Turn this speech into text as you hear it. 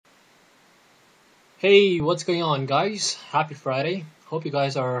Hey, what's going on, guys? Happy Friday. Hope you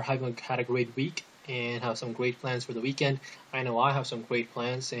guys are had a great week and have some great plans for the weekend. I know I have some great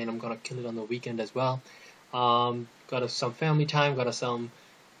plans, and I'm gonna kill it on the weekend as well. Some family time, got some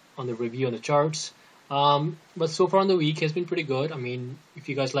on the review on the charts. But so far on the week has been pretty good. I mean, if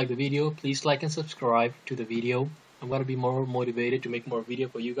you guys like the video, please like and subscribe to the video. I'm gonna be more motivated to make more video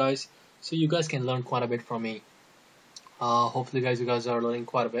for you guys, so you guys can learn quite a bit from me. Hopefully, you guys are learning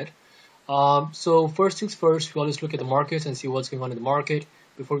quite a bit. So first things first, we always look at the markets and see what's going on in the market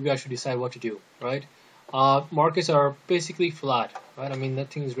before we actually decide what to do, right? Markets are basically flat, right? I mean,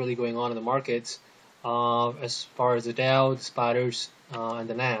 nothing is really going on in the markets as far as the Dow, the Spiders, and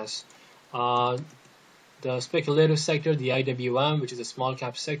the NAS. The speculative sector, the IWM, which is a small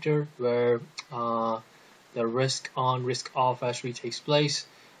cap sector where the risk on, risk off actually takes place.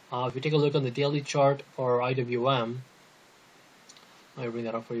 If you take a look on the daily chart for IWM, I'll bring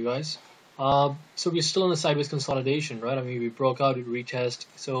that up for you guys. So we're still on the sideways consolidation, right? I mean, we broke out, we retest.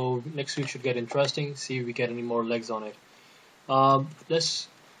 So next week should get interesting. See if we get any more legs on it. Let's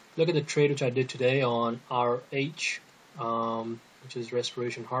look at the trade which I did today on RH, which is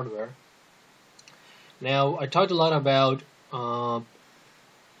Restoration Hardware. Now, I talked a lot about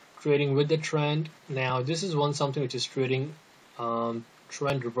trading with the trend. Now, this is something which is trading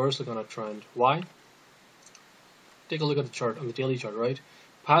trend reversal kind of trend. Why? Take a look at the chart on the daily chart, right?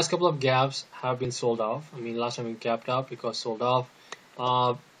 Past couple of gaps have been sold off. I mean, last time it gapped up, it got sold off.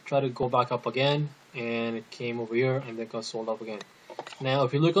 Tried to go back up again, and it came over here and then got sold off again. Now,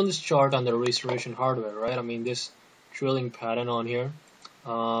 if you look on this chart on the Restoration Hardware, right? I mean, this trailing pattern on here,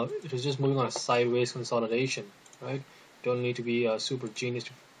 it was just moving on a sideways consolidation, right? Don't need to be a super genius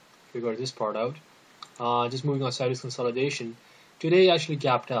to figure this part out. Just moving on sideways consolidation. Today actually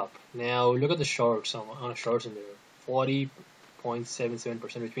gapped up. Now look at the shorts on the shorts in there,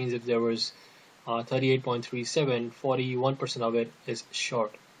 40.77%, which means if there was 38.37, 41% of it is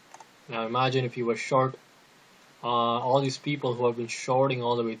short. Now imagine if you were short, all these people who have been shorting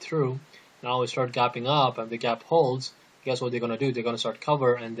all the way through, now we start gapping up, and the gap holds. Guess what they're gonna do? They're gonna start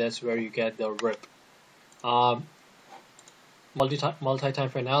cover, and that's where you get the rip. Multi-time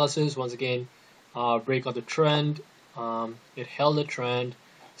frame analysis. Once again, break of the trend. It held the trend.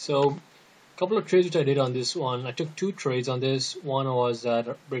 So a couple of trades which I did on this one. I took two trades on this. One was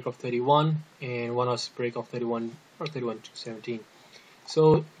at break of 31, and one was break of 31 or 31.17.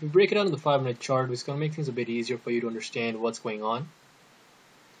 So if we break it down to the 5-minute chart, it's going to make things a bit easier for you to understand what's going on.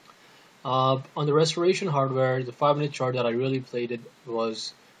 On the Restoration Hardware, the 5-minute chart that I really played it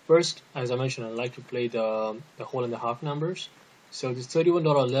was first, as I mentioned, I like to play the whole and the half numbers. So this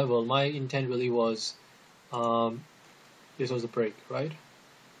 $31 level, my intent really was this was the break, right?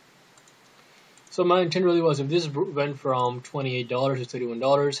 So my intent really was, if this went from $28 to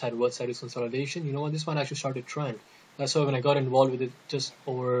 $31, had what sideways consolidation, you know what, this might actually start a trend. That's why when I got involved with it just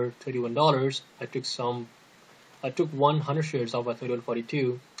over $31, I took 100 shares off at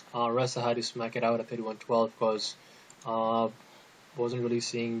 31.42. Rest I had to smack it out at 31.12 because wasn't really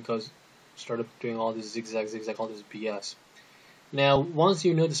seeing, because started doing all this zigzag, all this BS. Now, once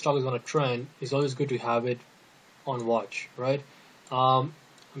you know the stock is on a trend, it's always good to have it on watch, right?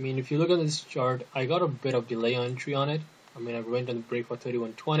 I mean, if you look at this chart, I got a bit of delay entry on it. I mean, I went on the break for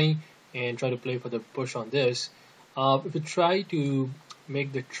 31.20 and tried to play for the push on this. If you try to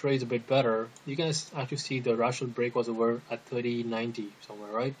make the trades a bit better, you can actually see the rational break was over at 30.90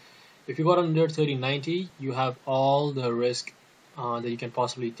 somewhere, right? If you got under 30.90, you have all the risk that you can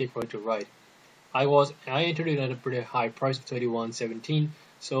possibly take for it to ride. I entered it at a pretty high price of 31.17,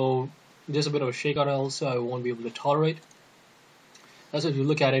 so just a bit of a shakeout also I won't be able to tolerate. That's if you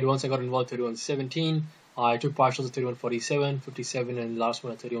look at it. Once I got involved at 31.17, I took partials at 31.47, 57, and last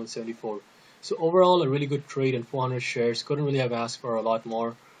one at 31.74. So overall, a really good trade and 400 shares. Couldn't really have asked for a lot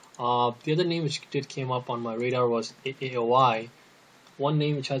more. The other name which came up on my radar was AAOI, one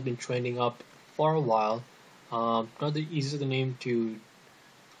name which has been trending up for a while. Not the easiest of the name to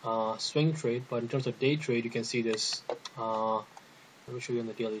swing trade, but in terms of day trade, you can see this. Let me show you on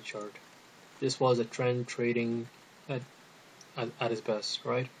the daily chart. This was a trend trading at its best,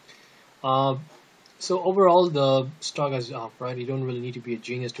 right? So overall, the stock is up, right? You don't really need to be a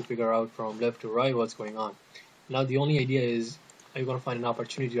genius to figure out from left to right what's going on. Now the only idea is, are you going to find an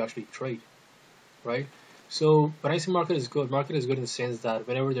opportunity to actually trade, right? So when I say market is good in the sense that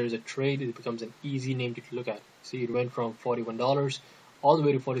whenever there is a trade, it becomes an easy name to look at. See, it went from $41 all the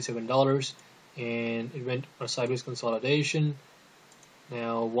way to $47, and it went a sideways consolidation.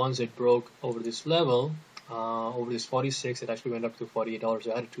 Now once it broke over this level, over this 46, it actually went up to $48.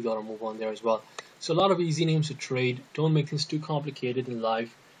 I had a $2 move on there as well. So a lot of easy names to trade. Don't make things too complicated in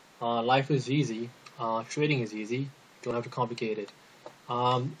life. Life is easy. Trading is easy. Don't have to complicate it.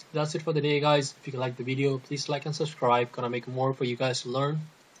 That's it for the day, guys. If you like the video, please like and subscribe. Gonna make more for you guys to learn.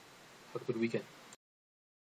 Have a good weekend.